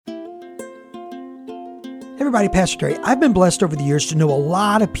Everybody, Pastor Terry. I've been blessed over the years to know a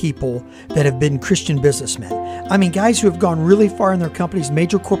lot of people that have been Christian businessmen. I mean, guys who have gone really far in their companies,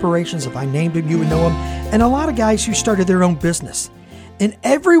 major corporations. If I named them, you would know them. And a lot of guys who started their own business. And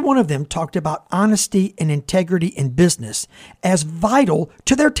every one of them talked about honesty and integrity in business as vital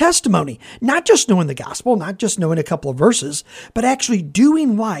to their testimony. Not just knowing the gospel, not just knowing a couple of verses, but actually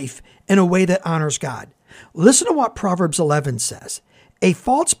doing life in a way that honors God. Listen to what Proverbs 11 says. A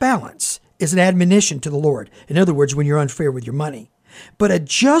false balance is an admonition to the Lord. In other words, when you're unfair with your money. But a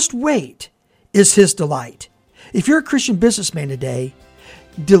just weight is his delight. If you're a Christian businessman today,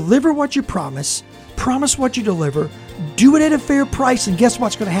 deliver what you promise what you deliver, do it at a fair price, and guess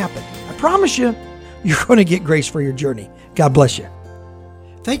what's going to happen? I promise you, you're going to get grace for your journey. God bless you.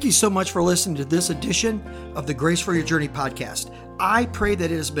 Thank you so much for listening to this edition of the Grace for Your Journey podcast. I pray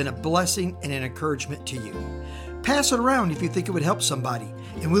that it has been a blessing and an encouragement to you. Pass it around if you think it would help somebody.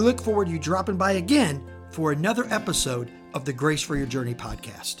 And we look forward to you dropping by again for another episode of the Grace for Your Journey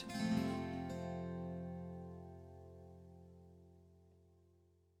podcast.